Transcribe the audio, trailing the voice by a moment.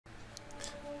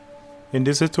In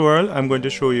this tutorial, I'm going to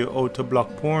show you how to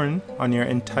block porn on your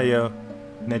entire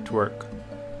network.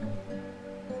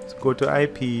 So go to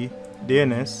IP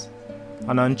DNS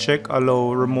and uncheck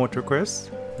allow remote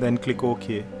requests, then click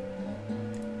OK.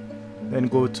 Then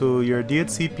go to your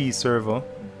DHCP server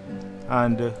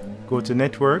and go to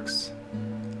networks,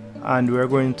 and we're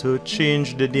going to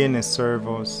change the DNS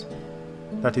servers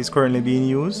that is currently being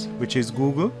used, which is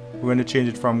Google. We're going to change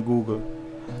it from Google.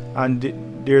 And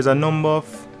there's a number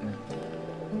of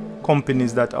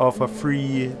companies that offer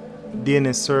free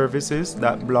DNS services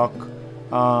that block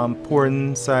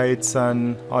porn sites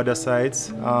and other sites,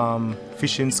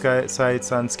 phishing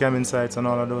sites and scamming sites and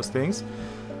all of those things.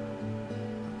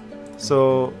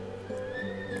 So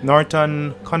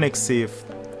Norton Connect Safe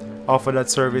offer that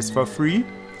service for free.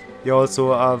 They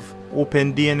also have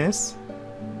OpenDNS.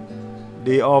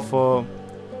 They offer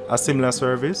a similar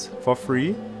service for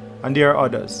free, and there are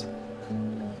others.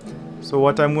 So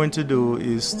what I'm going to do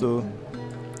is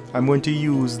I'm going to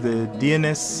use the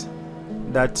DNS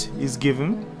that is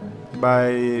given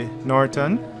by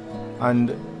Norton,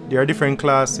 and there are different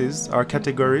classes or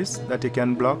categories that you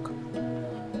can block.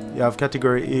 You have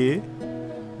category A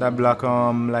that block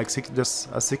just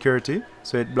a security,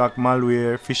 so it block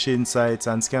malware, phishing sites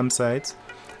and scam sites.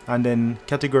 And then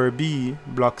category B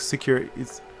blocks secure.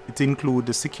 It includes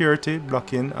the security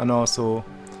blocking and also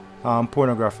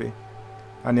pornography.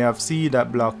 And you have C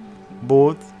that block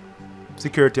both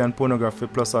security and pornography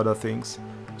plus other things.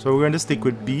 So we're going to stick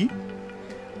with B,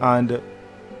 and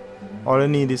all I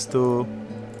need is to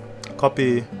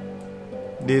copy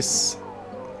this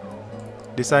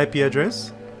IP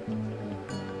address,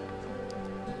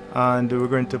 and we're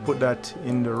going to put that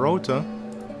in the router.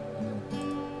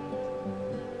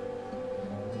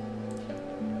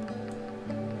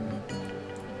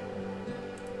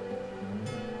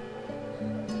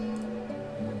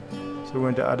 So we're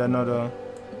going to add another.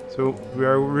 So we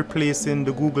are replacing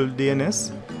the Google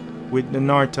DNS with the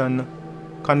Norton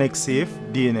Connect Safe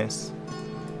DNS.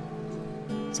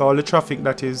 So all the traffic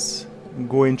that is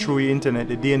going through the internet,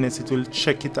 the DNS, it will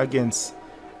check it against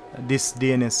this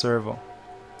DNS server.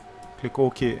 Click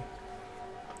OK.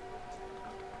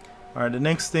 Alright, the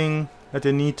next thing that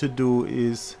you need to do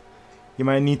is you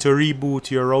might need to reboot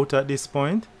your router at this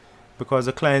point, because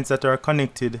the clients that are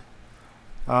connected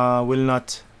will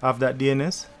not have that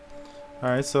DNS.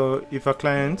 Alright, so if a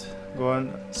client go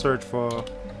and search for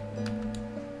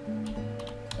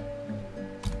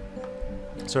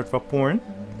porn,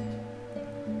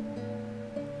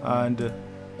 and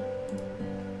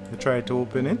they try to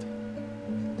open it,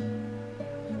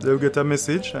 they'll get a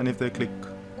message, and if they click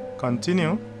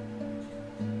continue,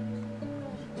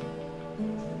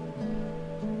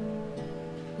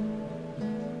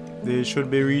 they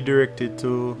should be redirected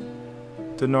to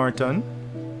Norton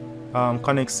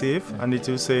Connect Safe, and it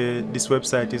will say this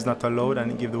website is not allowed,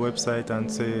 and it give the website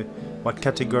and say what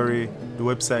category the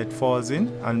website falls in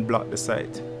and block the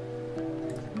site.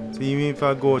 So even if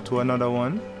I go to another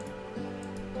one,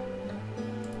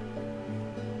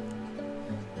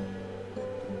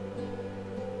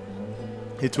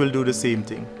 it will do the same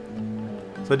thing.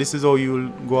 So this is how you will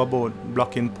go about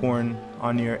blocking porn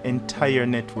on your entire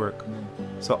network.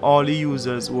 So all the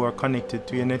users who are connected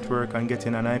to your network and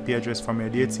getting an IP address from your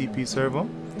DHCP server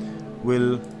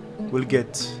will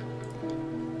get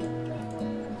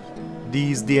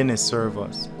these DNS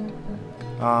servers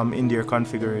in their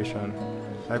configuration,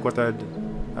 like what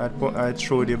I'd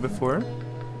showed you before.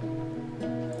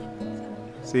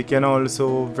 So you can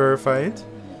also verify it.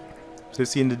 So you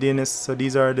see in the DNS, so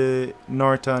these are the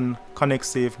Norton Connect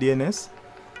Safe DNS.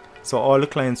 So all the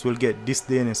clients will get this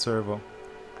DNS server.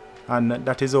 And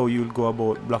that is how you'll go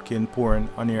about blocking porn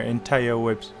on your entire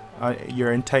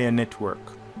your entire network.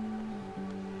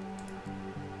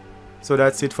 So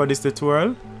that's it for this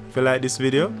tutorial. If you like this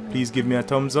video, please give me a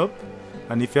thumbs up,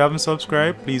 and if you haven't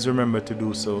subscribed, please remember to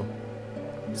do so.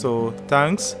 So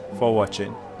thanks for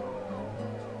watching.